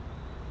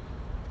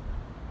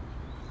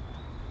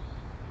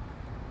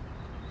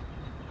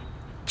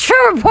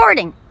True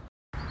reporting.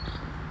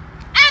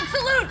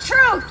 Absolute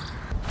truth.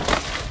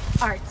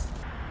 Arts.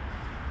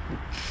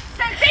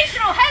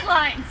 Sensational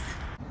headlines.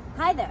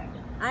 Hi there,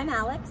 I'm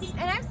Alex.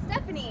 And I'm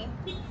Stephanie.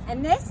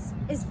 And this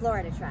is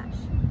Florida Trash.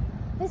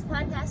 This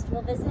podcast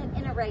will visit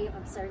an array of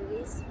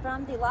absurdities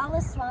from the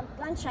lawless swamp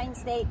gunshine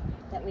state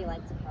that we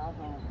like to call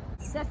home.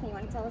 Stephanie, you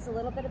want to tell us a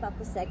little bit about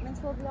the segments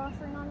we'll be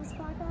offering on this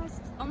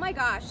podcast? Oh my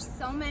gosh,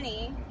 so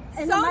many.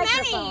 And so the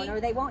microphone, many. or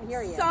they won't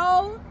hear you.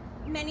 So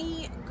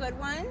many good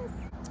ones.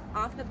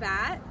 Off the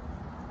bat,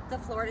 the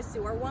Florida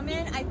sewer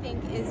woman, I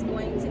think, is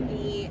going to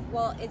be,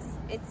 well,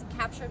 it's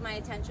captured my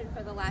attention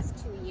for the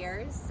last 2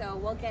 years, so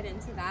we'll get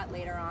into that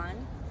later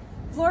on.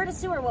 Florida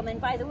sewer woman,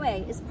 by the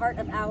way, is part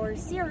of our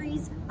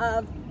series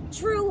of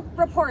true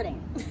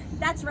reporting.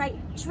 That's right,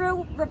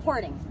 true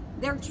reporting.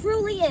 There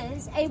truly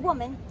is a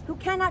woman who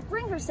cannot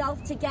bring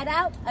herself to get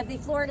out of the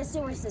Florida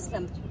sewer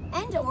system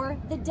and or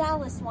the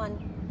Dallas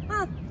one.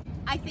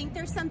 I think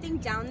there's something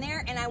down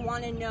there, and I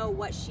want to know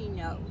what she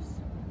knows.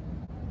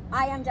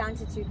 I am down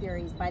to 2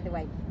 theories, by the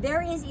way.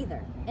 There is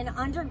either an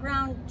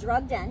underground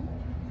drug den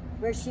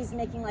where she's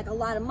making like a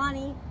lot of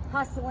money,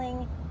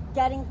 hustling,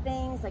 getting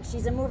things, like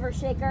she's a mover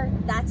shaker.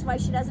 That's why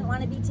she doesn't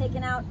want to be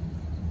taken out.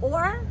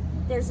 Or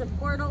there's a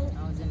portal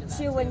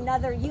to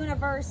another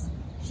universe.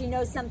 She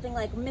knows something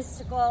like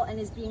mystical and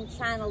is being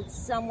channeled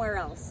somewhere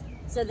else.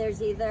 So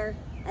there's either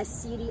a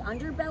seedy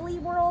underbelly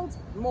world,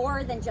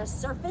 more than just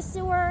surface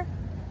sewer,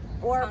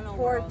 or Tunnel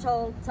portal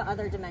world. to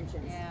other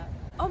dimensions. Yeah.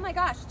 Oh my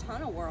gosh,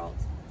 tunnel world.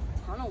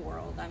 Tunnel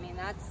world. I mean,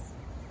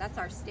 that's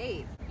our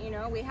state. You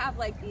know, we have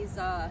like these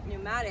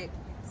pneumatic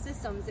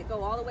systems that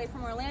go all the way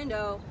from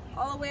Orlando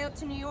all the way up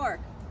to New York.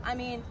 I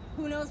mean,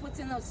 who knows what's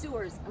in those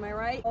sewers? Am I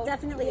right?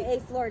 Definitely a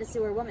Florida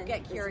sewer woman.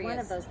 Get curious. Is one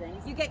of those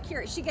things. You get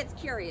curious. She gets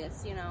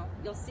curious. You know,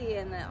 you'll see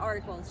in the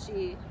articles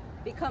she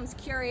becomes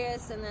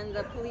curious, and then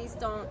the police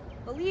don't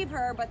believe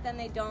her, but then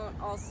they don't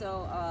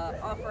also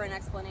offer an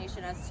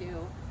explanation as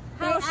to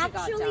how she got down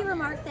there. They actually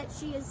remark that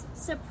she is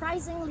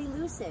surprisingly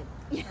lucid,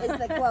 is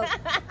the quote,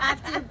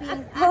 after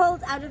being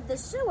pulled out of the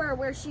sewer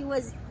where she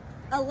was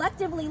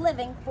electively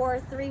living for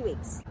 3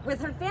 weeks, with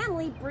her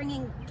family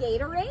bringing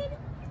Gatorade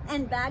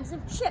and bags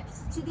of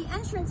chips to the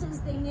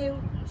entrances they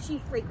knew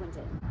she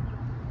frequented.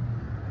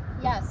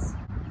 Yes.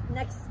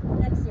 Next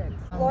series,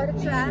 Florida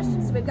Trash.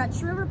 So we've got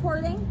true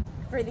reporting.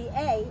 For the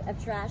A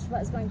of trash,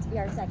 what is going to be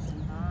our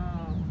section?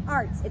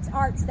 Arts. It's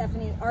arts,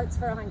 Stephanie. Arts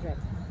for 100.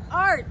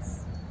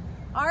 Arts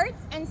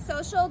and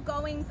social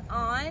goings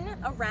on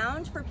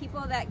around for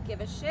people that give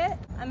a shit.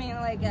 I mean,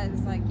 like,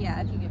 it's like, yeah,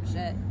 if you give a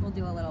shit, we'll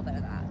do a little bit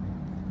of that.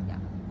 Yeah.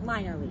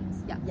 Minor leagues.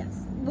 Yeah.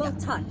 Yes. We'll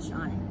touch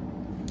on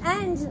it.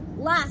 And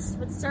last,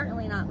 but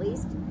certainly not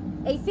least,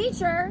 a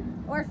feature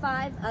or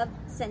 5 of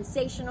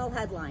sensational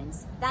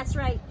headlines. That's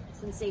right,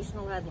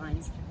 sensational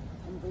headlines.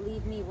 And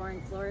believe me, we're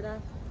in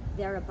Florida.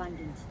 They're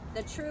abundant.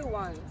 The true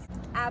ones.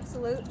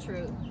 Absolute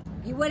truth.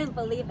 You wouldn't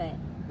believe it,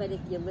 but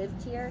if you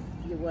lived here,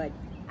 you would.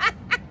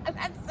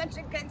 That's such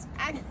a good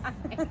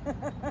tagline.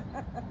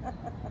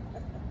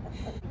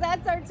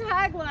 That's our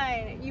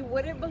tagline. You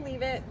wouldn't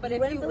believe it, but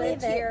if you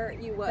lived here,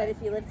 you would. But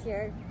if you lived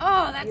here,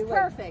 oh, that's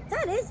perfect.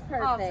 That is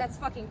perfect. Oh, that's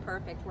fucking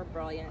perfect. We're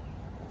brilliant.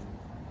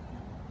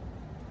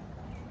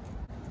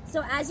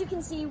 So as you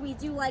can see, we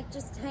do like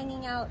just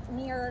hanging out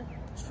near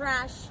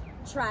trash.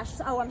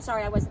 Oh, I'm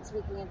sorry, I wasn't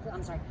speaking.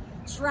 I'm sorry.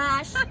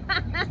 Trash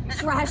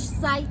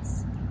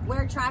sites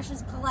where trash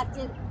is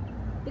collected,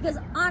 because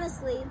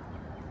honestly,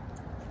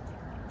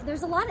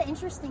 there's a lot of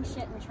interesting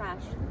shit in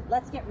trash.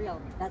 Let's get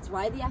real. That's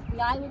why the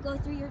FBI will go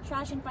through your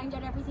trash and find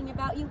out everything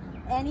about you.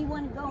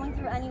 Anyone going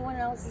through anyone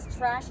else's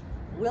trash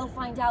will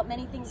find out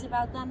many things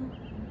about them.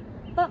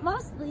 But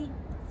mostly,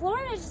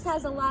 Florida just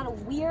has a lot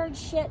of weird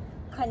shit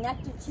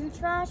connected to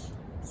trash,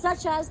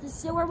 such as the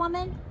sewer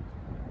woman.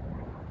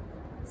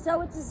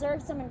 So it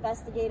deserves some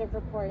investigative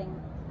reporting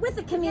with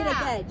a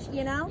comedic edge,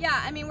 you know? Yeah,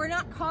 I mean, we're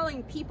not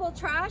calling people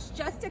trash,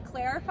 just to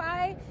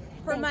clarify.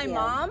 For my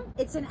mom,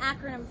 it's an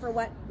acronym for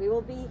what we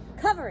will be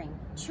covering.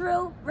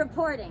 True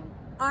reporting,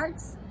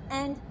 arts,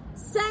 and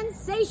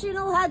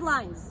sensational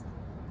headlines.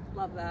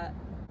 Love that.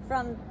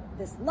 From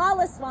this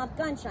lawless swamp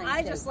gunshine I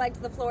state. just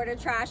liked the Florida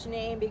Trash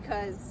name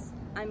because,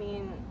 I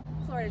mean,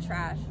 Florida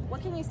Trash.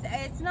 What can you say?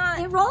 It's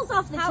not... It rolls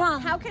off the tongue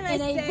how can I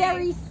in a say,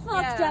 very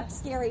fucked up,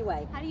 scary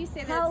way. How do you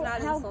say that how, it's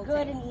not how insulting?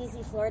 good and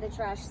easy Florida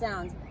Trash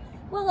sounds.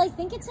 Well, I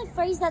think it's a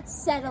phrase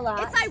that's said a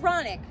lot. It's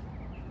ironic.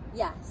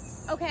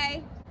 Yes.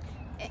 Okay?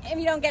 If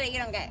you don't get it, you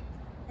don't get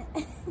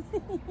it.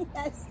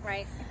 Yes.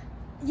 Right?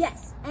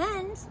 Yes.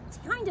 And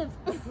to kind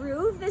of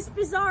prove this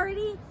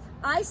bizarrety,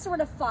 I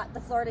sort of fought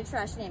the Florida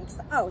Trash name.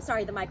 Oh,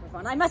 sorry, the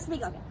microphone. I must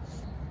speak.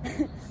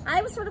 Okay.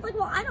 I was sort of like,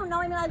 well, I don't know.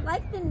 I mean, I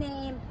like the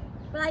name,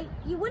 but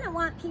you wouldn't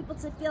want people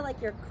to feel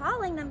like you're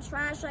calling them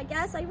trash, I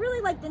guess. I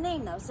really like the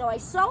name, though. So I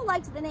so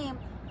liked the name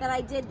that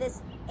I did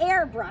this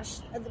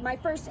airbrush, my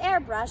first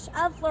airbrush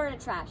of Florida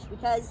Trash,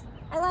 because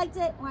I liked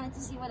it, wanted to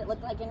see what it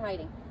looked like in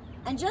writing.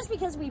 And just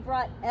because we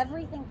brought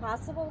everything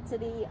possible to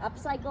the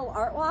Upcycle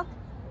Art Walk,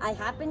 I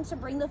happened to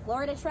bring the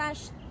Florida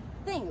Trash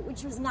thing,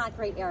 which was not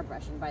great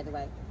airbrushing, by the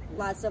way.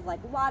 Lots of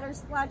like water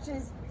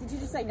splotches. Did you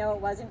just say no?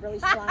 It wasn't really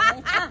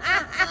slimy.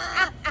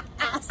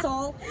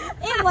 Asshole.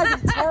 It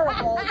wasn't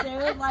terrible,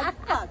 dude.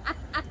 Like fuck.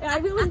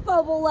 It was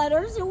bubble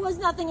letters. It was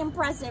nothing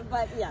impressive,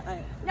 but yeah.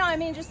 No, I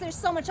mean, just there's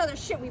so much other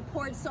shit we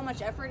poured so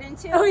much effort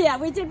into. Oh yeah,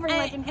 we did bring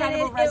like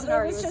incredible resin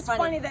art. It was just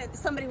funny that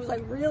somebody was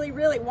like really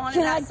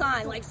wanted that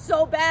sign like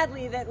so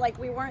badly that like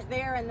we weren't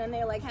there, and then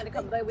they like had to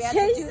come. Like, we had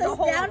to do the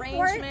whole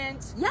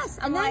arrangement. Yes,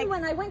 and then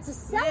when I went to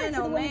sell it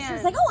to the woman, she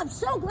was like, "Oh, I'm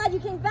so glad you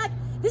came back.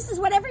 This is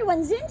what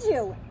everyone's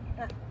into."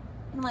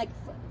 I'm like,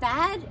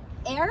 bad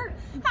air.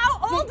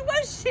 How old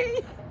was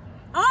she?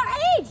 Our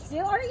age, dude,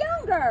 or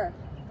younger.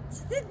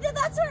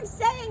 That's what I'm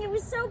saying. It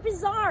was so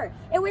bizarre.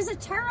 It was a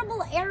terrible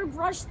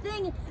airbrush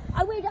thing.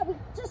 We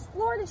just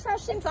Florida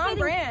trash thing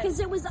because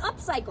it was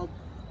upcycled.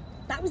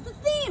 That was the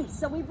theme.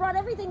 So we brought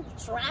everything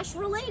trash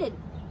related.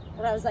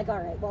 And I was like, all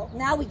right, well,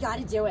 now we got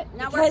to do it.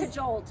 Now we're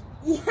cajoled.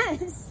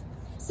 Yes.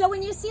 So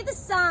when you see the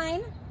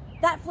sign,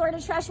 that Florida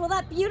trash, well,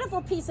 that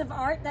beautiful piece of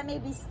art that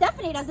maybe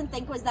Stephanie doesn't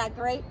think was that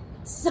great.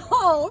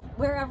 So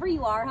wherever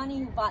you are, honey,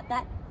 who bought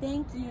that,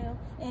 thank you.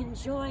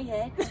 Enjoy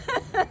it.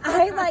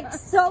 I like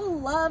so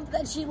loved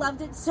that she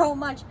loved it so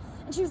much.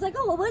 And she was like,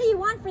 oh, well, what do you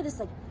want for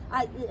this?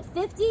 Like,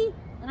 50?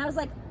 And I was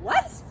like,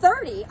 what?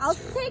 30? I'll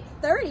take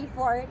 30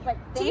 for it. But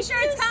thank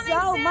T-shirts coming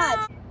so soon.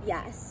 much.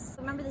 Yes.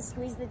 Remember the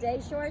Squeeze the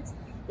Day shorts?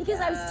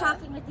 Because I was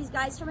talking with these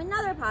guys from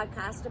another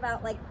podcast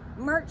about like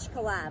merch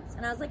collabs.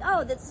 And I was like,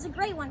 oh, this is a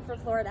great one for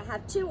Florida.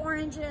 Have 2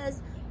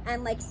 oranges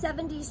and like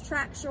 70s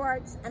track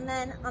shorts. And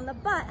then on the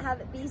butt,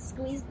 have it be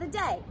Squeeze the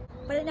Day.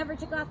 But it never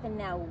took off, and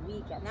now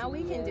we get now to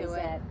we can do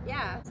it.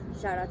 Yeah.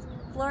 Shout outs.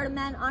 Florida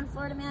Men on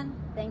Florida Man.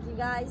 Thank you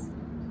guys.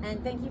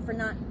 And thank you for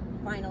not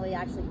finally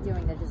actually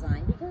doing the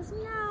design, because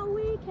now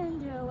we can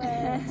do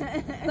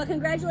it. But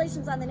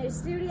congratulations on the new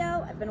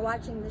studio. I've been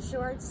watching the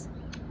shorts.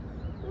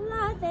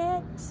 Love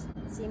it.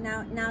 See,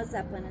 now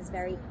Zeppelin is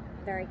very,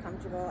 very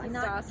comfortable. I'm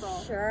not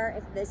sure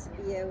if this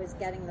view is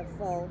getting the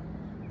full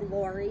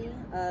glory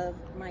of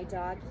my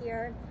dog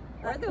here.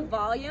 Or the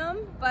volume,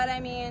 but I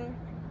mean,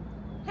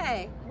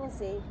 hey, we'll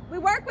see. We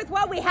work with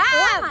what we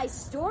have. Or my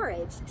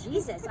storage.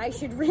 Jesus, I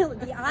should really.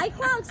 The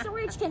iCloud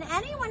storage. Can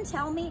anyone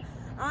tell me?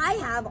 I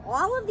have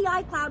all of the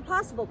iCloud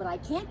possible, but I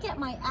can't get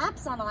my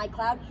apps on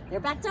iCloud. They're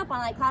backed up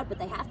on iCloud, but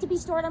they have to be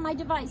stored on my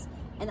device.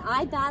 And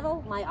I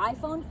battle my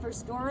iPhone for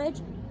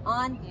storage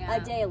on a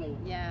daily.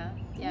 Yeah.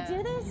 Can you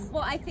do this?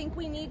 Well, I think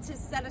we need to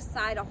set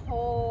aside a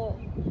whole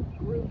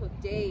group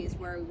of days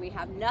where we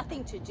have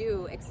nothing to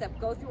do except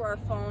go through our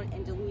phone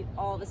and delete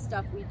all the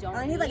stuff we don't need.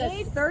 I need like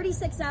a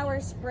 36-hour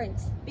sprint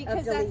because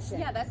of deletion.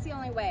 that's the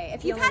only way.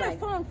 If you've had a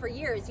phone for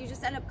years, you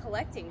just end up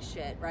collecting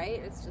shit,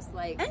 right? It's just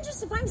like... And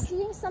just if I'm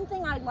seeing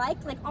something I like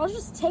I'll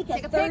just take a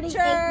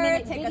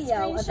 38-minute take video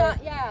a screenshot,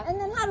 of it. And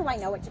then how do I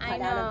know what to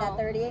cut out of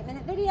that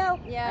 38-minute video?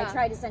 Yeah. I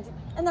try to send you...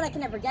 And then I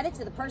can never get it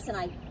to the person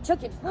I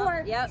took it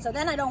for. So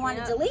then I don't want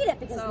to delete it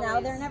because now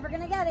they're never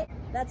going to get it.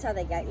 That's how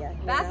they get you.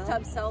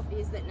 Bathtub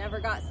selfies that never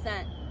got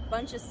sent.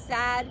 Bunch of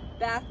sad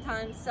bath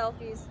time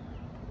selfies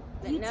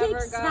that never got sent. You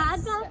take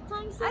sad bath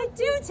time selfies? I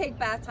do take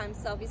bath time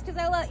selfies because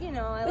I like,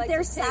 But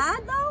they're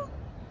sad though?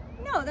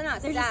 No, they're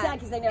not sad. They're just sad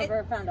because they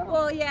never found a home.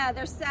 Well, yeah,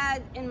 they're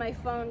sad in my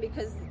phone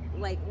because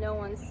like no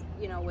one's,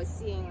 was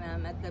seeing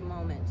them at the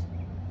moment.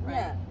 Right?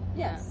 Yeah.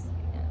 Yes.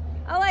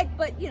 I like,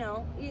 but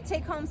you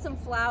take home some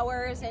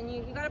flowers and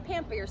you got to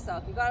pamper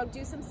yourself. You got to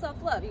do some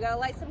self-love. You got to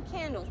light some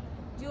candles,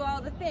 do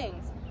all the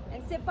things,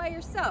 and sit by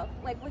yourself,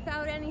 like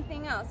without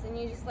anything else. And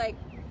you just like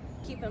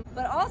keep them.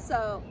 But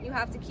also, you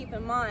have to keep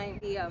in mind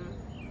the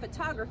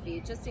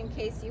photography, just in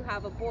case you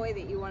have a boy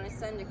that you want to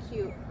send a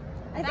cute.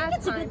 I think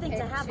it's a good thing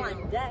to have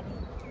on deck.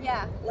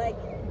 Yeah.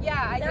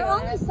 They're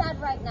only sad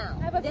right now.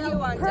 I have a few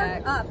on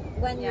deck. Up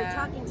when you're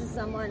talking to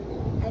someone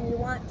and you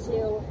want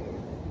to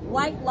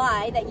white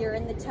lie that you're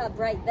in the tub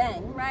right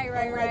then.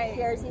 Right.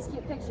 Here's these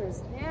cute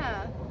pictures.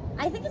 Yeah.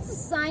 I think it's a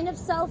sign of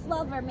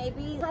self-love, or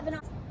maybe have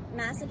enough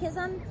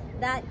masochism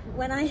that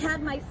when I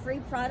had my free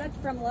product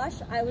from Lush,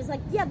 I was like,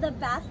 yeah, the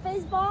bath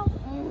phase ball,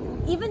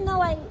 even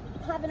though I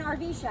have an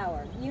RV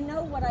shower. You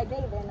know what I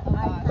bathe in.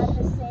 I've had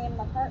the same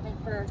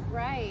apartment for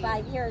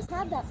 5 years. I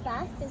have that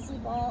bath fizzy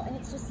ball, and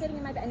it's just sitting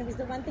in my bed. And it was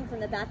the one thing from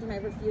the bathroom I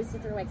refused to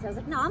throw away because I was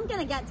like, no, I'm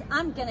gonna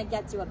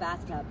get to a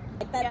bathtub.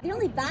 Like that. The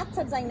only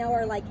bathtubs I know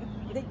are like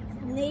the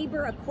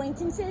neighbor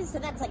acquaintances, so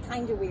that's like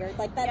kind of weird.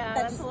 Like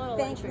that just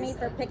thanked me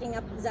for picking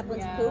up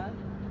Zeppelin's poop.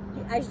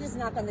 I should just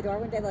knock on the door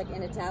one day, like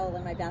in a towel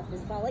in my bath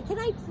fizzy ball. Like, can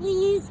I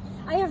please?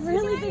 I have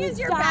really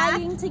been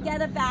dying to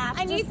get a bath.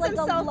 I need some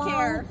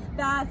self-care.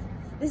 Bath.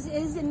 This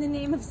is in the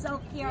name of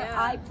self-care,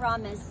 I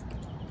promise.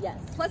 Yes.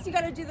 Plus, you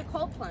got to do the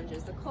cold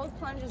plunges. The cold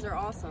plunges are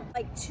awesome.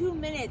 Like 2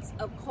 minutes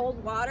of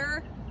cold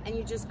water, and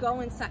you just go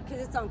inside, because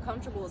it's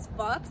uncomfortable as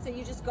fuck, so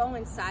you just go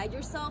inside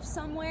yourself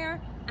somewhere,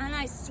 and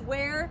I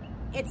swear,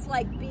 it's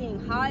like being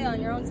high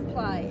on your own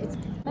supply. It's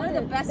one of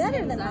the best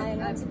things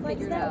I've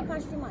figured out. That would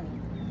cost you money.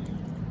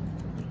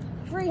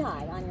 Free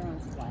high on your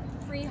own supply.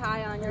 Free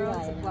high on your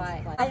own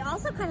supply. I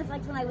also kind of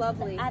liked when I was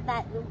at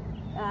that...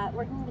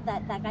 working with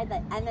that guy,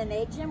 that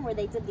MMA gym where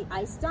they did the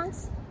ice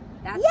dunks.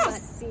 That's Yes.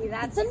 what, see,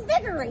 that's It's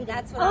invigorating.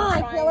 That's what Oh, I'm I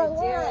trying feel to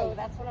alive. do.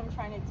 That's what I'm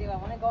trying to do. I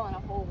want to go on a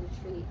whole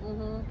retreat,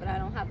 but I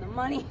don't have the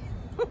money,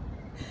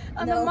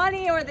 the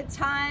money or the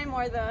time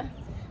or the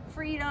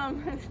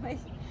freedom. Like,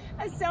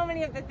 so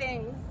many of the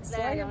things that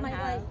I Story don't of my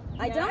have. life.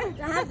 I don't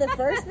have the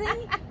first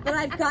thing, but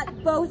I've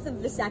got both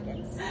of the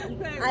seconds.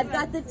 I've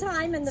got the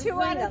time and the 2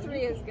 freedom. out of 3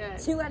 is good.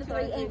 2 out of 3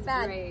 ain't is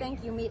bad. great.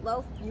 Thank you,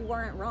 Meatloaf. You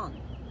weren't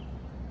wrong.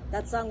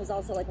 That song was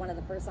also like one of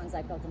the first songs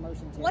I felt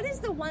emotion to. What is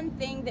the one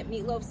thing that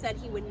Meatloaf said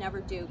he would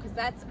never do? Because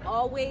that's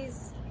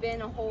always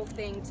been a whole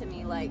thing to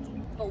me. Like,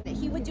 oh, that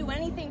he would do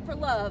anything for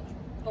love,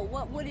 but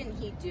what wouldn't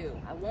he do?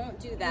 I won't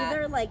do that.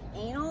 Either like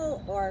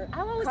anal or I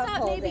always thought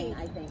cuckolding, maybe.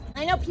 I think.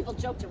 I know people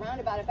joked around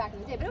about it back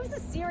in the day, but it was a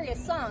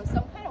serious song, so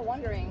I'm kind of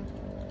wondering.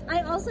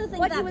 I also think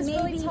What that he was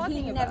really maybe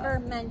talking he about. never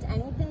meant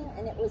anything,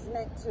 and it was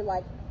meant to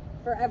like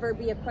forever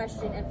be a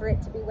question and for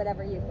it to be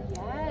whatever you think.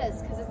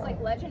 Yes, because it's like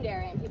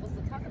legendary and people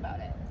still talk about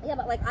it. Yeah,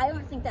 but like I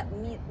don't think that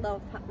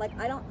Meatloaf, like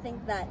I don't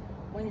think that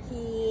when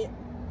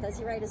does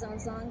he write his own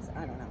songs?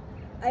 I don't know.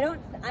 I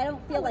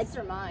don't feel like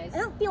surmise. I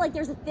don't feel like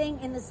there's a thing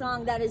in the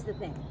song that is the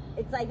thing.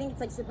 I think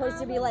it's like supposed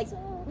to be like That's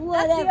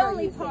whatever. the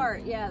only you think.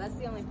 part. Yeah, that's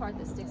the only part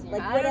that sticks in your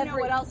Like head. I don't know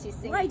whatever- what else he's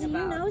singing Why do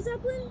about. you know,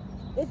 Zeppelin?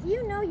 If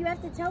you know, you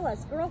have to tell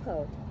us. Girl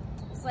code.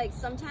 It's like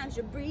sometimes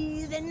you're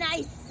breathing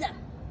nice.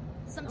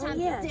 Sometimes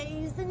yeah. the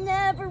days that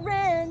never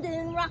end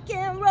in rock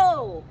and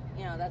roll.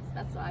 You know,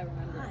 that's what I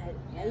remember. God,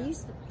 Yeah. I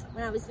used to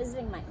when I was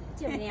visiting my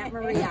Aunt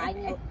Maria. I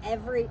knew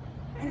every.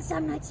 And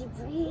some nights you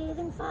breathe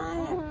in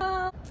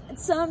fire. And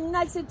some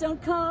nights it don't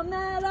come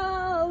at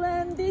all.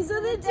 And these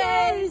are the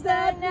days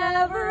that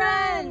never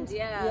end.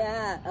 Yeah.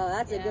 Yeah. Oh,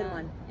 that's a good Yeah,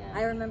 one. yeah.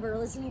 I remember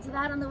listening to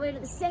that on the way to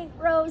the St.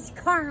 Rose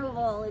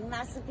Carnival in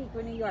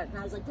Massapequa, New York. And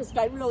I was like, this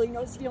guy really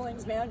knows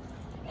feelings, man.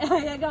 And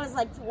I think I was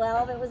like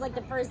 12. It was like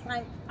the first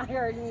time I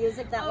heard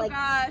music that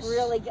gosh.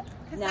 really got.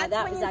 No, That's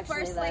that when was you actually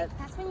first,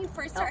 that's when you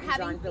first start Elton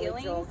having John, Billy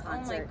feelings. Joel Oh my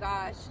concert.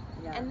 gosh.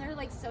 Yeah. And they're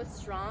like so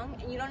strong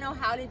and you don't know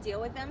how to deal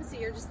with them, so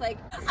you're just like,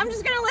 I'm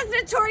just gonna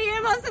listen to Tori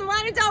Amos and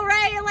Lana Del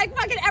Rey and like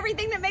fucking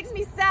everything that makes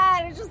me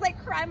sad and just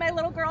like cry my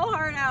little girl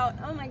heart out.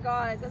 Oh my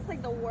god, that's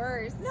like the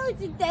worst. No,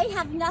 they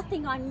have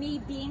nothing on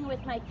me being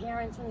with my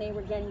parents when they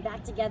were getting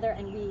back together,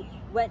 and we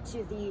went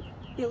to the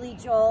Billy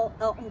Joel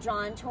Elton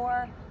John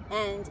tour,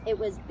 and it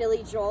was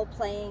Billy Joel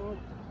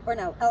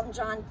Elton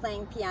John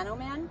playing Piano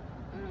Man.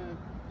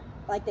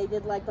 Like they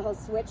did like the whole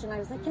switch, and I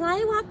was like, can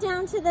I walk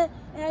down to the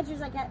edge?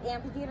 There's like an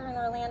amphitheater in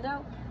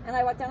Orlando, and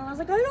I walked down and I was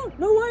like, I don't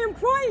know why I'm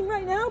crying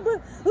right now,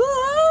 but Do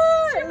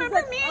you remember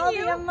like me all and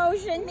you? the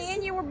emotions. Me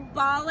and you were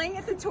bawling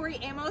at the Tori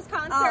Amos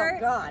concert. Oh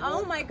God!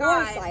 Oh my of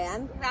course god! I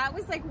am. That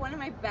was like one of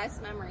my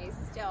best memories.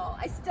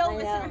 I still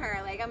listen to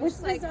her. Like I'm Which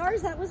just was like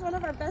ours. That was one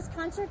of our best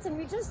concerts, and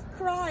we just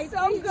cried.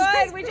 so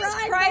good. We just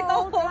cried the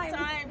whole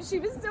time. She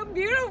was so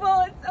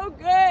beautiful. It's so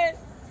good.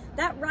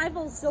 That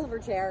rivals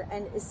Silverchair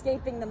and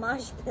escaping the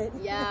mosh pit.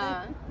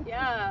 Yeah,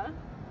 yeah.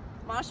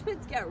 Mosh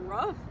pits get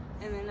rough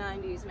in the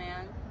 90s,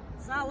 man.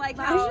 It's not like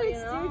Mosh how,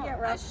 pits do get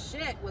rough. that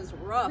shit was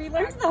rough. We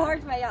learned the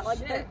hard way at like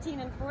Shit.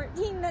 13 and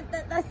 14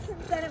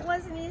 that it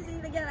wasn't easy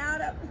to get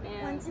out of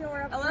Man. once you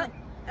were up I love, front.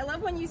 I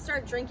love when you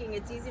start drinking,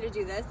 it's easy to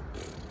do this,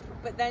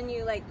 but then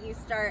you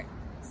start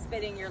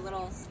spitting your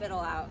little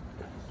spittle out.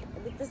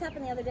 This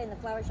happened the other day in the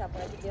flower shop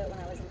where I could do it when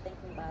I wasn't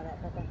thinking about it.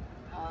 But then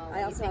When I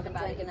you also think haven't about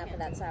drank it, you enough of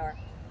can't. that sour.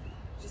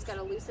 Just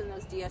gotta loosen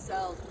those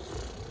DSLs.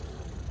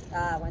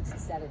 Once you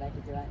said it, I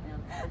could do it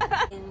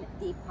now. In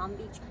the Palm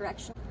Beach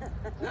Correction.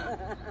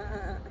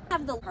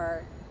 Have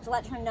her to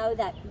let her know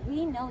that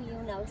we know you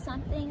know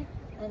something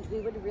and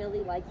we would really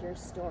like your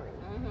story.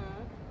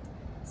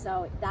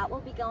 So that will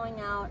be going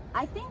out,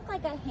 I think,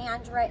 like a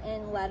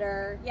handwritten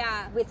letter.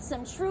 Yeah. With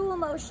some true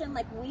emotion.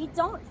 Like, we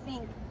don't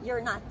think you're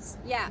nuts.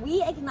 Yeah.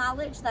 We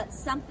acknowledge that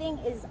something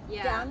is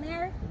Yeah. down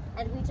there,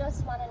 and we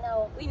just want to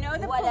know, We know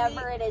the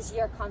whatever it is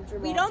you're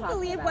comfortable We don't talking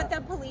believe about. what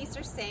the police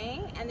are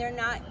saying, and they're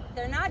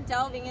not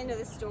delving into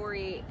the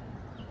story,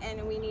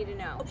 and we need to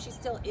know. I hope she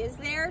still is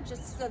there,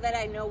 just so that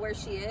I know where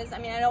she is. I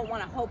mean, I don't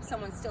want to hope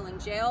someone's still in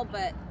jail,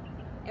 but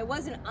it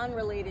was an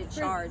unrelated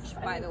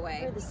charge, by the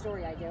way. For the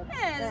story, I do.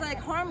 Yeah, it's like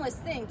harmless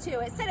thing too.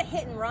 It said a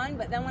hit and run,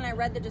 but then when I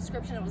read the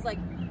description, it was like,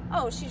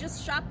 oh, she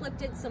just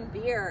shoplifted some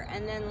beer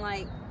and then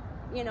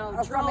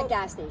from a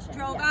gas station.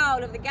 drove yeah.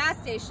 out of the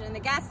gas station, and the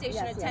gas station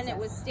Yes, attendant yes.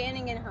 was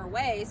standing in her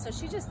way, so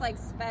she just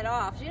sped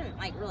off. She didn't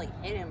really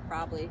hit him.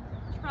 Probably,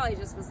 she probably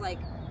just was like,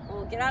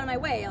 well, get out of my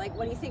way.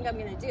 Like, what do you think I'm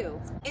gonna do?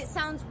 It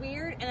sounds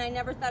weird, and I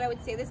never thought I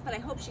would say this, but I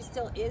hope she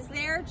still is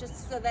there,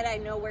 just so that I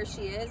know where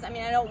she is. I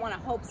mean, I don't want to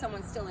hope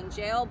someone's still in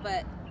jail,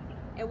 but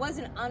it was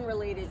an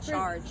unrelated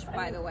charge, by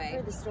the way.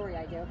 For the story, I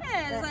do.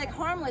 Yeah, it's like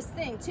harmless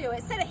thing too.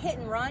 It said a hit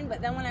and run, but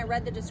then when I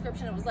read the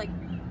description, it was like,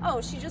 oh,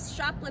 she just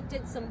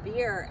shoplifted some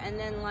beer and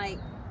then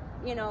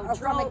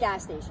from a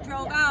gas station. drove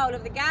yeah. out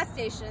of the gas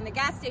station, and the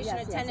gas station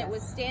Yes, attendant yes.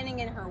 was standing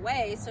in her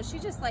way, so she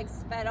just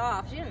sped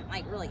off. She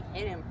didn't really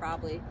hit him.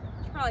 Probably,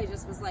 she probably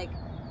just was like,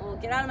 well,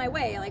 get out of my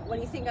way. Like, what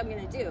do you think I'm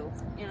gonna do?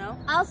 You know?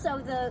 Also,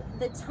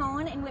 the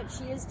tone in which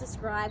she is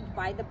described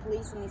by the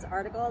police in these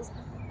articles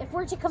if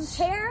we're to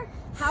compare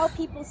how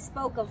people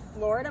spoke of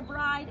Florida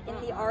Bride in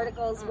the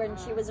articles when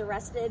she was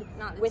arrested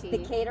with the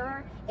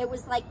caterer, it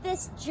was like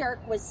this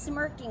jerk was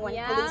smirking when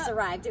police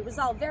arrived. It was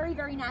all very,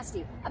 very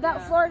nasty.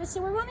 About Florida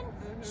Superwoman,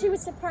 she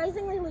was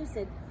surprisingly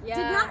lucid. Did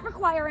not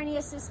require any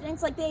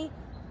assistance. Like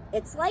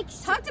it's like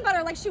talked about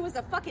her like she was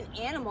a fucking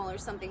animal or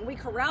something. We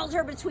corralled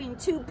her between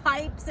two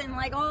pipes and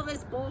like all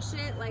this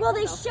bullshit. Like, well,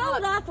 they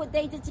showed off what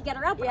they did to get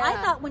her out, but Yeah.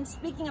 I thought when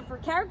speaking of her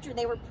character,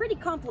 they were pretty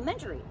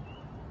complimentary.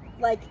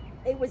 Like,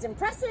 it was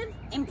impressive.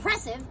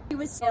 It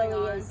was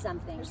really is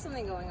something. There's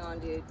something going on,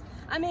 dude.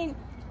 I mean,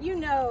 you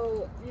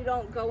know, you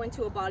don't go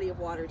into a body of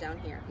water down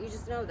here. You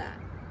just know that.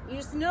 You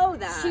just know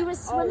that. She was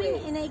swimming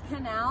always. in a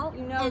canal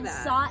and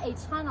saw a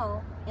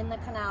tunnel in the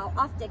canal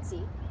off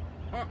Dixie.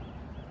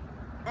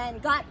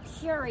 And got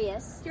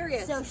curious.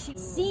 So she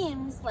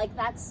seems like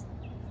that's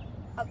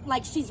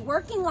like she's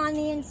working on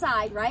the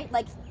inside, right?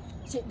 Like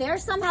they're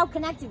somehow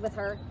connected with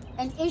her.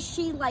 And is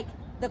she like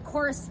the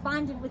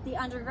correspondent with the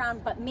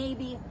underground, but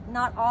maybe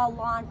not all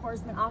law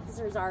enforcement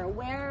officers are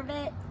aware of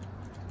it?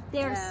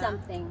 There's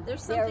something.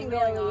 There's something there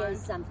going really on.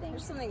 is something.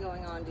 There's something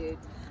going on, dude.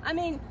 I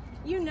mean,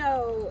 you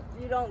know,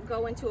 you don't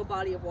go into a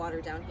body of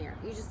water down here.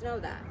 You just know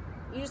that.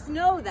 You just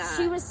know that.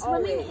 She was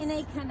swimming always. in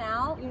a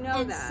canal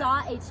and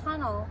saw a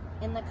tunnel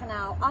in the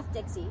canal off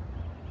Dixie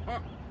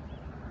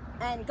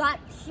and got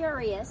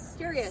curious.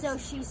 So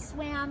she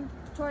swam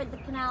toward the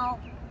canal,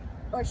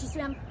 or she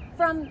swam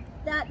from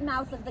that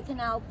mouth of the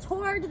canal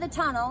toward the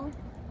tunnel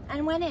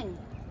and went in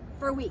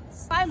for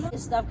weeks.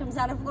 This stuff comes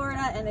out of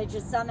Florida and it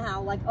just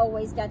somehow like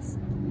always gets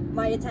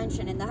my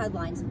attention in the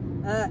headlines.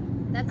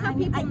 That's how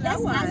people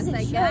know us,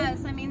 I should.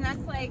 guess. I mean,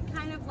 that's like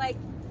kind of like,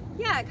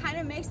 yeah, it kind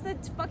of makes the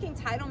fucking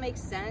title make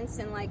sense,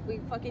 and like we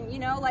fucking, you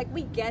know, like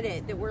we get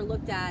it that we're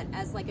looked at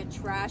as like a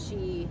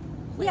trashy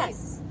place.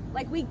 Yes.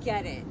 Like we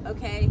get it,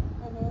 okay?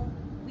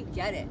 We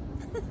get it.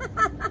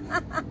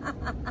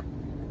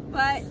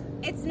 But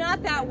it's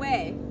not that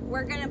way.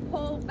 We're gonna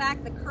pull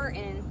back the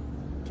curtain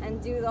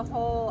and do the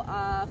whole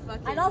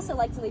fucking... I'd also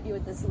like to leave you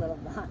with this little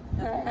thought.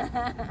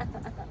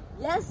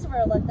 Yes,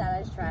 we're looked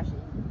at as trashy.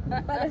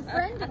 But a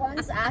friend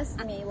once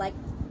asked me, like,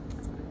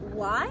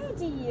 why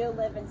do you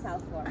live in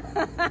South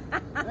Florida?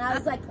 And I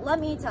was like, let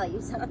me tell you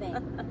something.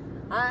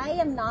 I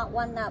am not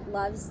one that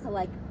loves to,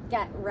 like,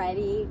 get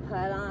ready, put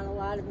on a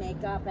lot of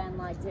makeup, and,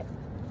 like, do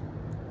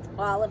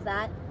all of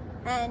that.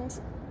 And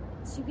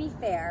to be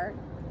fair,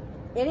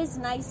 it is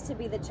nice to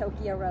be the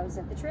Tokyo Rose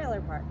of the trailer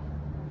park.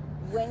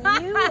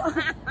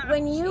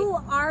 When you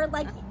are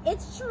like,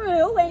 it's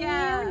true and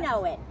you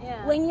know it.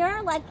 Yeah. When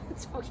you're like,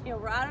 Tokyo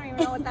Rose, I don't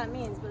even know what that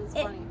means, but it's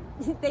funny.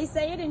 They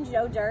say it in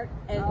Joe Dirt,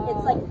 and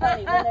it's like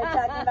funny when they're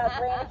talking about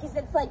Bryant, because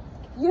it's like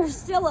you're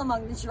still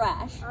among the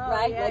trash,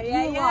 right? Yeah, like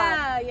yeah, you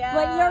yeah, are, yeah.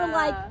 but you're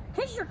like,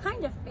 because you're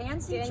kind of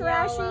fancy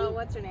trashy.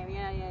 What's her name?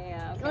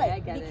 Yeah. Okay, Like, I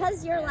get it.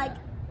 because you're like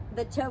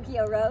the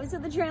Tokyo Rose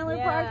of the trailer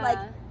park, like,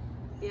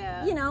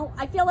 yeah. you know,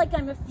 I feel like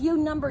I'm a few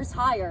numbers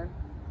higher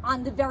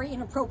on the very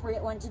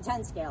inappropriate 1 to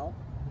 10 scale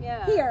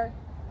here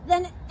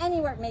than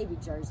anywhere. Maybe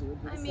Jersey would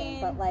be the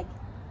same, but like,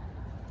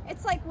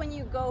 it's like when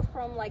you go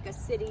from like a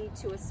city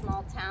to a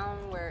small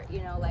town where,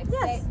 you know, like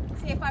say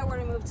if I were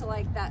to move to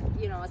like that,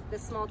 you know,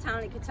 this small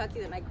town in Kentucky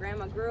that my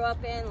grandma grew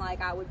up in,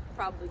 like I would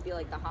probably be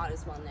like the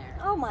hottest one there.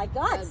 oh my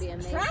God, That would be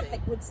amazing.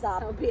 traffic would stop.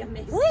 That would be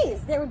amazing.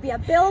 Please, there would be a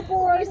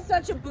billboard. It's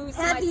such a boost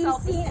to my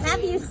self-esteem.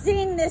 Have you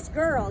seen this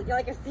girl? You're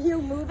like a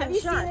few moving Have you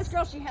shots. seen this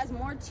girl? She has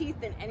more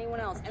teeth than anyone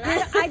else. And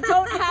I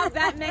don't have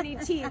that many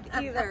teeth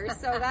either,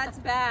 so that's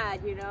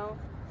bad, you know?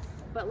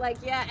 But like,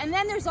 yeah, and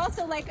then there's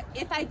also like,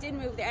 if I did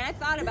move there, and I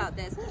thought about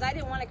this because I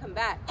didn't want to come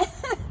back.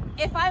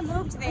 If I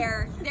moved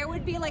there, there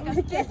would be like a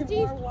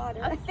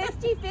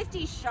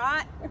 50-50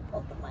 shot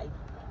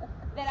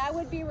that I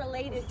would be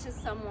related to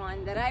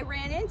someone that I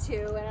ran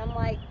into, and I'm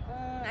like,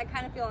 I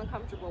kind of feel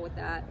uncomfortable with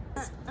that.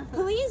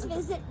 Please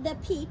visit the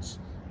Peach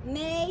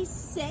May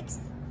 6th.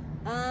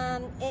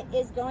 It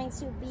is going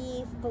to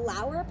be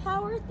flower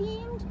power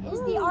themed is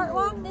the art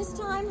walk this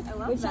time,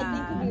 which I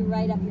think would be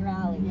right up your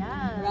alley.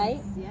 Yes. Right?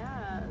 Yes.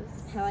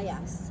 Oh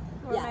yes.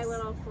 Or my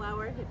little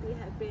flower hippie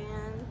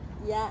headband.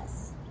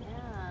 Yes.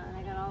 Yeah, and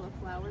I got all the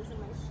flowers in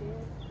my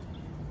shit.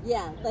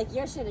 Yeah, like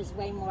your shit is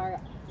way more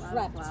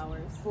prepped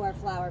flowers for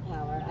flower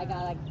power. I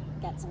gotta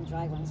get some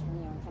dry ones from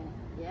you and kind of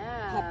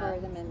pepper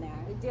them in there.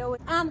 I deal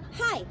with.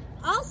 Hi.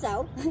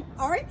 Also,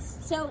 arts.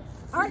 So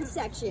art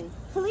section.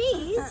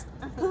 Please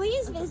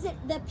visit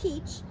the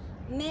Peach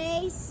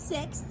May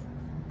 6th.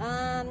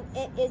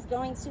 It is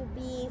going to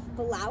be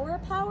flower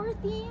power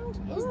themed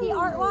is the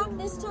art walk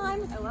this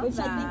time, which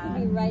I think would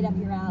be right up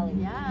your alley.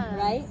 Yes.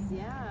 Right?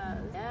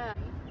 Yeah.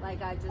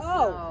 Like I just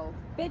know.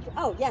 Bitch.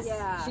 Oh yes.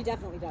 Yeah. She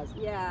definitely does.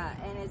 Yeah,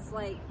 and it's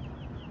like.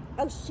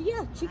 Oh, she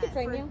could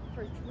frame you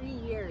for 3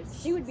 years.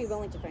 She would be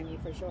willing to frame you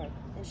for sure,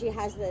 and she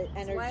has the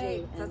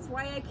energy. That's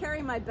why I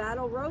carry my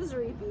battle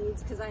rosary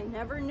beads, because I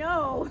never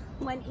know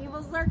when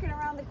evil's lurking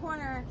around the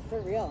corner.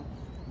 For real.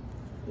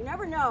 You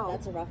never know.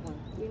 That's a rough one.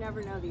 You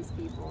never know these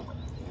people.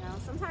 You know,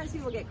 sometimes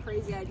people get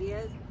crazy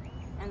ideas,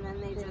 and then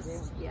they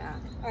just,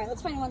 All right,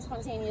 let's find one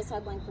spontaneous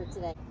headline for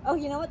today. Oh,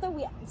 you know what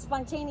though?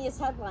 Spontaneous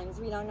headlines.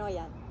 We don't know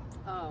yet.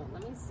 Oh,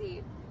 let me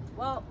see.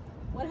 Well,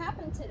 what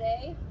happened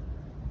today?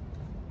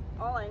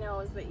 All I know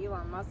is the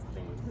Elon Musk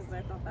thing, because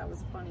I thought that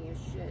was funny as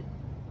shit.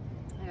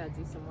 I gotta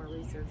do some more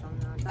research on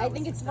that. I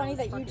think it's funny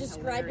that you fucking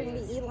describing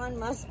hilarious. the Elon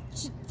Musk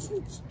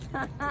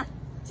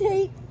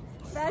take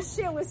That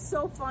shit was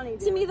so funny,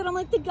 dude. to me that I'm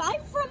like, the guy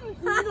from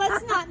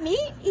Let's Not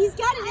Meet, he's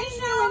got an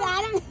issue with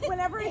Adam.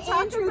 Whenever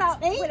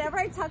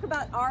I talk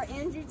about our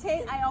Andrew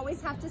Tate, I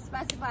always have to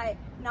specify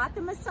not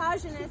the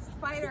misogynist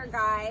fighter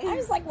guy. I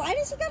was like, why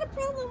does he got a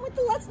problem with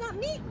the Let's Not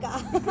Meet guy?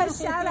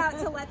 Because shout out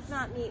to Let's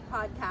Not Meet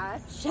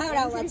podcast. Shout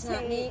out Let's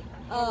Not Meet.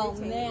 Oh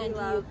Andrew Tate, man, we you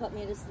love. put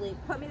me to sleep.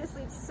 Put me to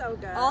sleep so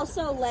good.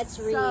 Also, Let's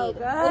Read. So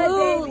good,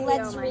 Ooh, baby.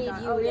 Let's Oh my Read.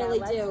 God. You Oh, yeah, really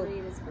Let's do.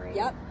 Read is great.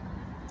 Yep.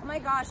 Oh my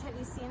gosh, have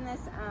you seen this?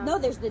 No,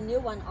 there's the new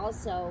one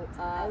also.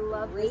 I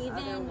love Raven.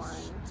 this other one.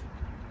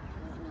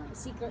 I don't know.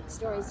 Secret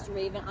Stories to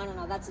Raven. I don't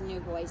know. That's a new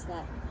voice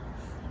that.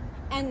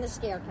 And the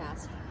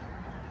Scarecast.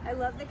 I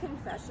love the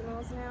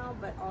confessionals now,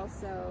 but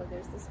also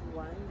there's this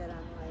one that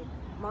I'm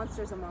like,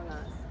 Monsters Among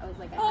Us. I was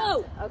like,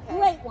 okay.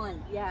 Great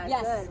one. Yeah,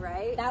 yes. Good,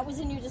 right? That was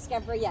a new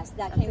discovery. Yes,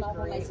 that That's came a up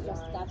when I great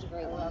suggested. one. That's a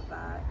great I one. love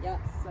that. Yep.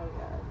 So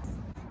good.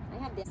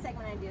 I had this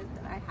Segment ideas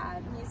that I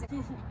had. Music.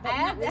 but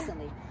not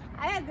recently.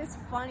 I had this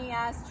funny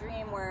ass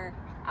dream where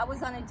I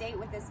was on a date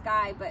with this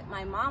guy, but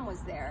my mom was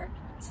there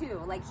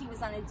too. Like he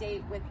was on a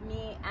date with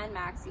me and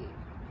Maxie.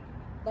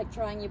 Like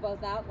trying you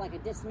both out, like a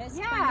dismiss.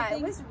 Yeah, kind of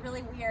thing? it was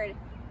really weird.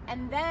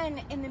 And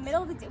then in the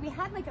middle of the day, we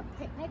had like a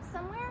picnic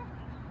somewhere.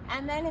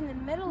 And then in the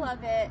middle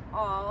of it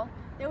all,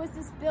 there was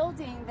this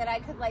building that I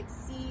could like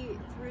see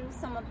through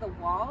some of the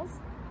walls.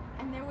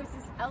 And there was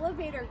this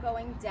elevator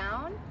going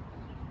down.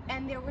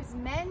 And there was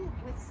men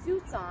with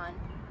suits on.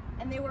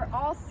 And they were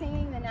all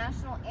singing the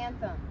national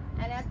anthem.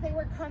 And as they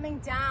were coming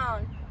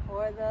down,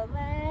 for the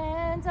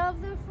land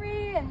of the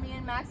free, and me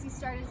and Maxie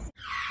started singing.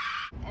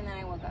 And then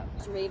I woke up.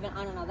 Raven.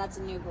 I don't know. That's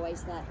a new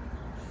voice that.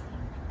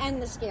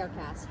 And the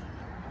Scarecast.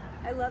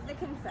 I love the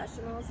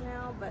confessionals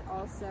now, but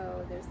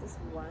also there's this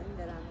one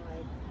that I'm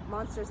like,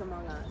 Monsters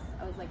Among Us.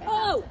 I was like,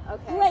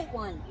 okay. Great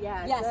one.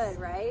 Yeah, yes.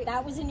 Good, right?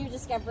 That was a new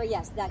discovery.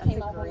 Yes, that That's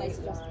came a up when I great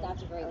suggested. one.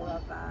 That's a great I one.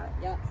 love that.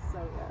 Yep. So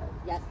good.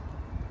 Yep.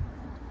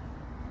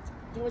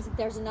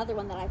 There's another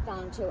one that I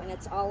found too, and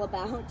it's all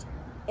about.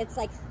 It's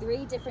like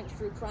 3 different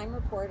true crime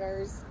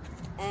reporters,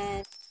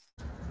 and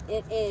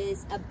it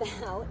is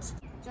about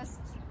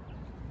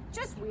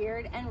Just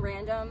weird and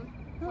random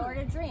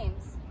Florida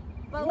dreams.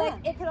 But Yeah.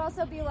 like, it could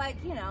also be like,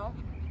 yeah.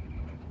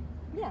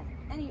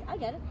 I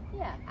get it.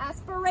 yeah,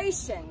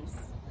 aspirations,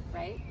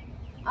 right?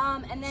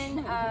 And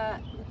then,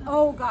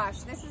 oh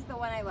gosh, this is the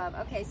one I love.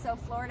 Okay, so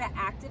Florida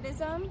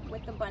activism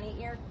with the bunny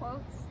ear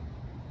quotes.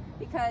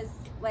 Because,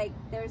 like,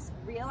 there's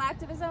real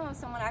activism of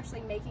someone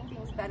actually making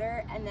things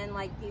better, and then,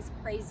 like, these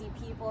crazy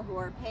people who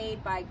are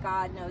paid by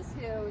God knows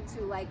who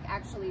to, like,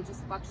 actually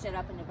just fuck shit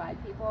up and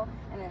divide people,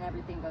 and then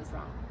everything goes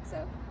wrong.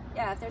 So,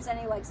 yeah, if there's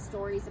any, like,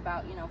 stories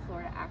about,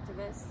 Florida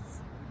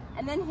activists.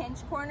 And then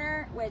Hinge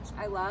Corner, which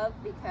I love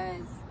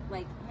because,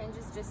 like, Hinge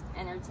is just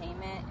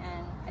entertainment,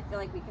 and I feel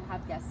like we could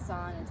have guests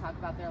on and talk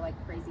about their, like,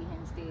 crazy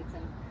Hinge dates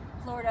and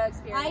Florida I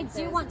experiences.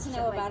 do want to and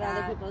know shit about like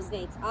other that. people's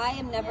dates. I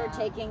am never Yeah.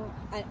 taking.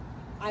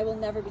 I will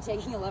never be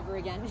taking a lover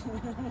again.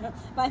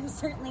 But I'm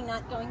certainly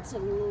not going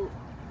to.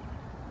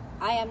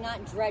 I am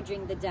not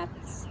dredging the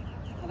depths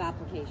of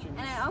applications.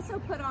 And I also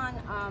put on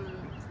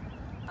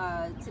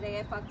Today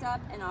I Fucked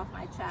Up and Off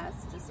My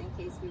Chest, just in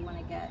case we want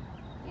to get,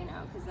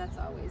 because that's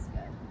always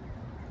good.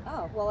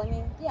 Oh well, I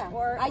mean, yeah.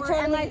 Or I totally.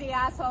 Am I the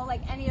Asshole?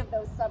 Like, any of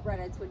those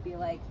subreddits would be,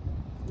 like,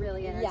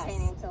 really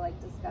entertaining to, like,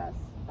 discuss.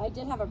 I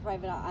did have a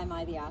private "Am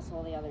I the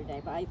Asshole" the other day,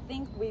 but I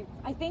think we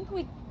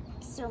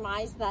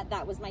surmised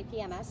that was my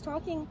PMS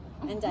talking,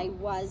 and I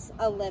was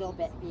a little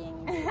bit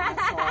being the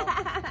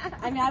asshole.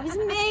 I mean, I was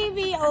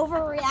maybe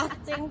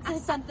overreacting to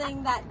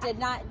something that did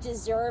not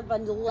deserve a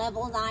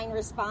level 9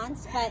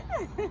 response, but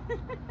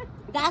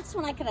that's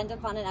when I could end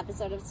up on an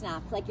episode of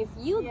Snapped. Like, if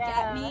you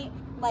get me,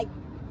 like,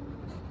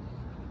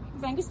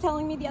 Frank was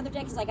telling me the other day,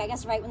 because, like, I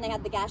guess right when they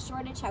had the gas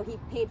shortage, how he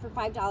paid for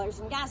 $5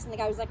 in gas, and the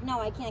guy was like, no,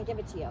 I can't give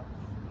it to you.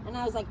 And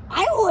I was like,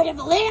 I would have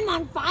lit him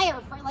on fire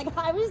for, like,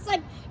 I was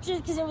like,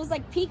 just because it was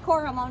like peak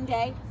hormone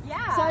day.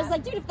 Yeah. So I was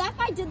like, dude, if that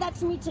guy did that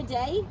to me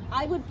today,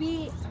 I would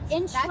be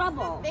in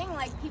trouble. That's the thing,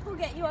 like, people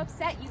get you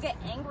upset, you get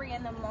angry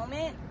in the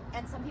moment,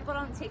 and some people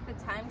don't take the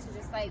time to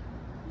just, like,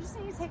 you just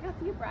need to take a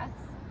few breaths,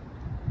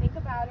 think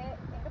about it,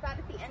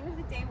 at the end of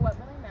the day what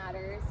really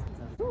matters.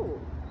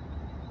 Ooh.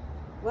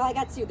 Well, I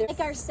got to. Like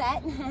our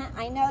set,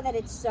 I know that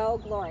it's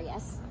so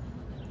glorious.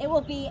 It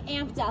will be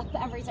amped up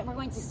every time. We're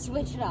going to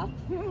switch it up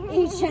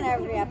each and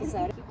every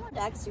episode.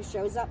 Dex, who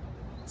shows up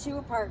to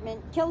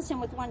apartment, kills him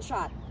with one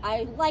shot.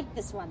 I like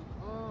this one.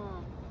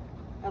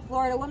 A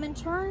Florida woman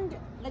turned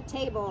the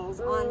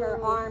tables on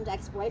her armed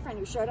ex-boyfriend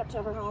who showed up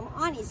to her home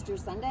on Easter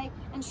Sunday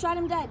and shot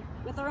him dead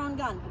with her own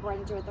gun,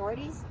 according to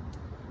authorities.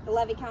 The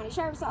Levy County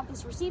Sheriff's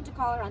Office received a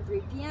caller on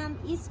 3 p.m.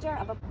 Easter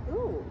of a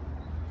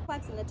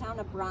duplex in the town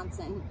of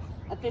Bronson.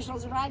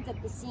 Officials arrived at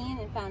the scene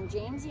and found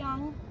James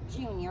Young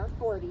Jr.,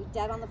 40,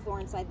 dead on the floor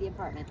inside the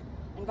apartment.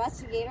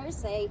 Investigators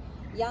say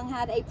Young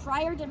had a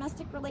prior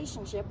domestic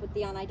relationship with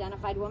the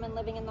unidentified woman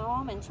living in the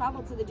home and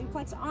traveled to the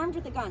duplex armed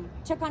with a gun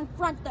to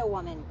confront the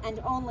woman and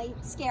only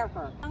scare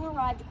her. Young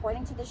arrived,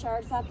 according to the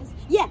sheriff's office,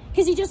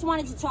 because he just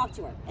wanted to talk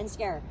to her and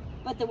scare her.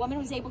 But the woman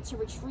was able to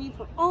retrieve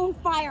her own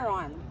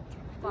firearm.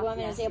 The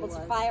woman was able to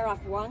fire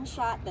off one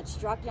shot that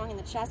struck Young in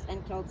the chest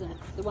and killed him.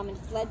 The woman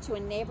fled to a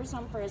neighbor's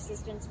home for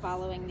assistance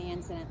following the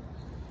incident.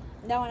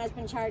 No one has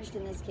been charged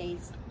in this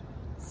case.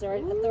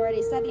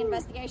 Authorities said the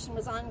investigation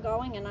was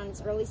ongoing and on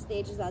its early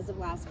stages as of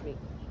last week.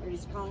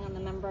 Authorities are calling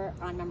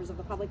on members of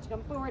the public to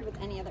come forward with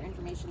any other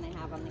information they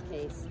have on the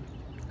case.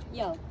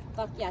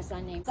 Fuck yes,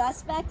 unnamed.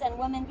 Suspect and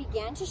woman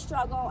began to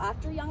struggle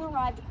after Young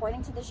arrived,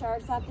 according to the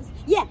sheriff's office.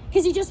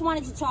 Because he just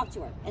wanted to talk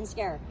to her and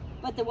scare her.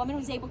 But the woman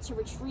was able to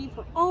retrieve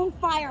her own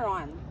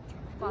firearm.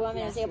 The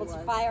woman was able to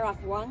fire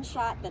off one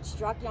shot that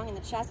struck Young in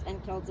the chest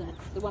and killed him.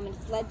 The woman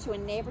fled to a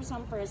neighbor's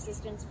home for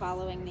assistance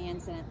following the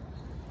incident.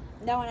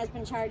 No one has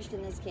been charged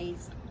in this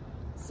case.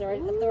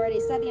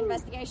 Authorities said the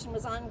investigation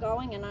was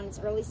ongoing and on its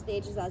early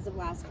stages as of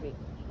last week.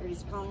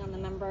 Authorities are calling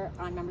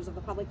on members of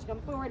the public to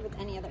come forward with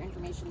any other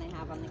information they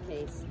have on the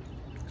case.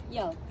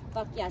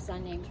 Fuck yes,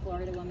 unnamed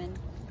Florida woman.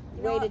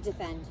 Way to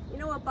defend. You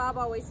know what Bob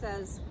always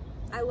says?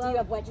 Do you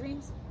have wet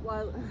dreams?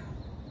 Well,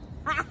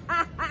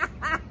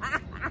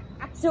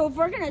 so if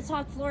we're going to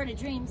talk Florida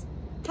dreams,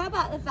 how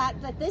about the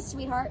fact that this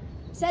sweetheart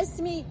says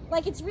to me,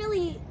 like, it's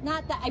really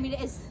not that, I mean,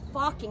 it is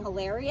fucking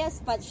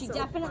hilarious, but she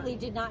definitely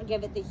did not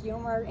give it the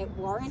humor it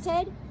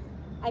warranted.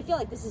 I feel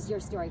like this is your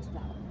story to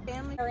tell.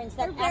 Parents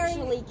that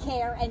actually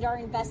care and are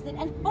invested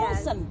and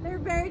wholesome. They're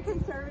very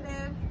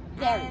conservative.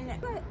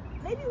 But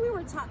maybe we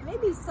were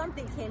maybe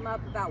something came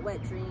up about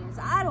wet dreams.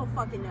 I don't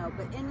fucking know,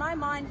 but in my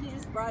mind, he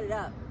just brought it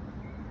up.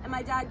 And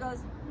my dad goes,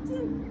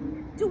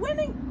 "Dude, do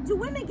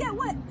women get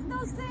wet in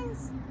those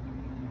things?"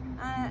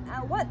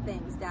 What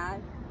things,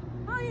 Dad?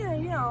 Oh yeah,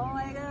 you know,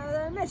 like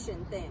the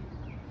emission thing.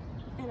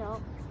 You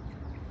know.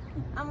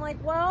 I'm like,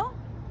 well,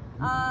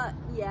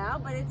 yeah,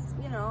 but it's,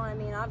 you know, I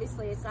mean,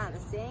 obviously it's not the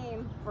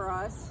same for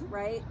us,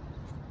 right?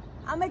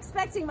 I'm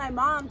expecting my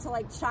mom to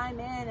like chime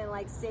in and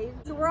like save.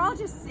 So we're all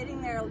just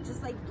sitting there,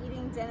 just like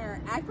eating dinner.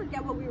 I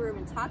forget what we were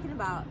even talking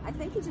about. I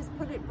think he just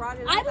brought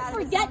it up. I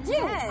would forget too.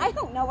 I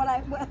don't know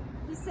what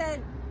He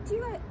said,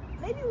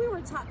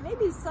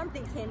 maybe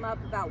something came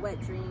up about wet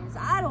dreams.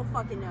 I don't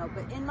fucking know,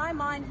 but in my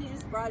mind, he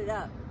just brought it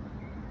up.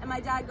 And my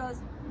dad goes,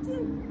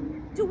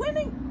 "Dude, do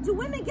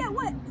women get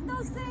wet in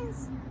those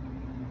things?"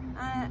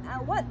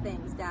 What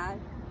things, Dad?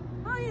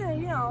 Oh yeah,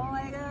 you know,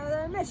 like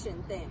the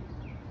emission thing.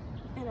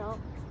 You know.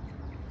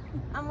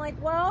 I'm like,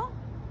 well,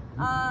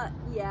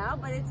 yeah,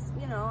 but it's,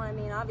 you know, I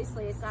mean,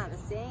 obviously it's not the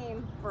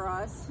same for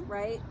us,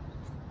 right?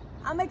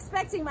 I'm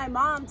expecting my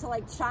mom to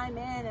like chime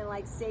in and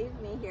like save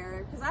me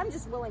here, because I'm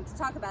just willing to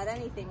talk about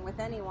anything with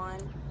anyone.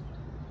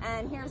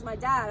 And here's my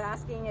dad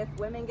asking if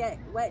women get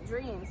wet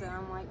dreams, and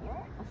I'm like,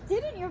 what?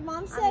 Didn't your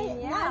mom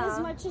say not as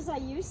much as I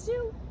used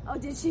to? Oh,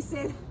 did she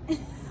say that?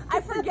 I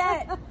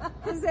forget,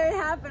 because it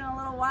happened a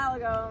little while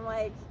ago. I'm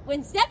like,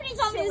 when Stephanie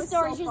told me the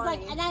story, she was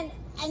like, and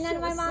then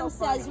my mom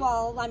says,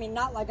 well, I mean,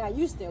 not like I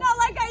used to. Not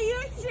like I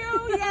used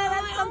to. Yeah,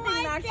 that's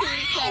something Maxine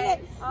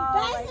said.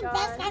 That is the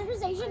best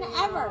conversation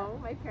ever.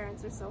 My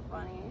parents are so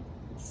funny.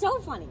 So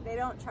funny. They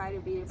don't try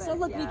to be, but so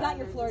look, yeah, we got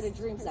your Florida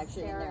dream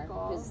section in there.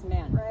 Because,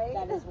 man, right?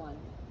 that is one.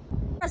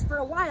 For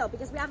a while,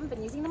 because we haven't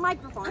been using the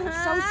microphone. I'm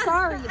so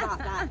sorry about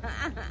that.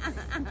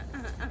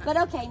 But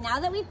okay, now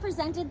that we've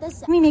presented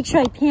this, let me make sure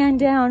I pan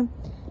down.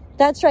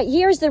 That's right.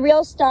 Here's the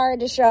real star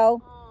of the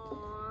show.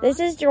 Aww. This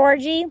is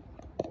Georgie.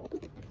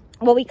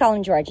 Well, we call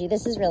him Georgie.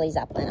 This is really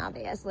Zeppelin,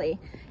 obviously.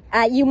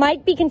 You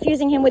might be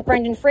confusing him with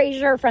Brendan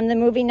Fraser from the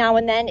movie Now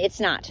and Then.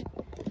 It's not.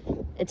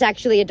 It's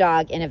actually a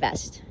dog in a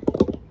vest.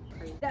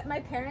 That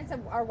my parents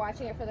are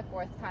watching it for the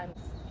 4th time.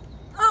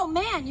 Oh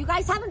man, you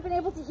guys haven't been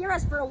able to hear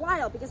us for a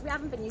while because we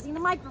haven't been using the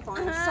microphone.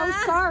 I'm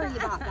so sorry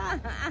about that.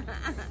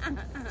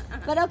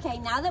 But okay,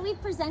 now that we've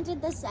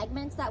presented the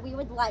segments that we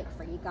would like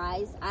for you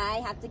guys, I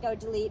have to go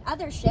delete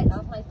other shit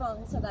off my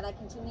phone so that I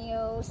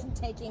continue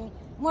taking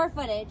more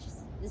footage.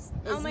 This is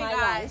oh my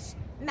gosh. Life.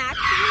 Maxine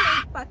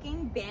is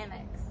fucking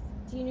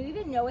Bannox. Do you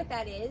even know what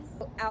that is?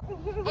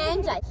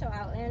 And I show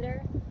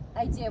Outlander.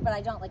 I do, but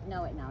I don't like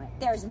know it.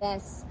 There's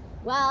this.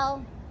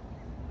 Well,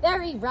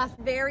 very rough,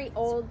 very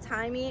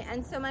old-timey,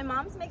 and so my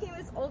mom's making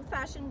this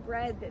old-fashioned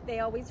bread that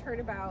they always heard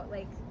about,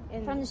 like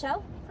from the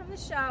show. From the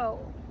show,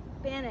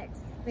 Bannox.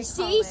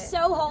 She's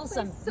so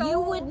wholesome. Like so,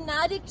 you would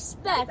not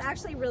expect. It's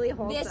actually really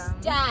wholesome. This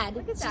dad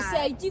to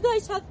say, "Do you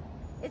guys have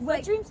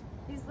wet dreams?"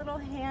 These little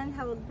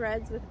handheld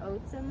breads with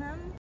oats in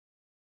them.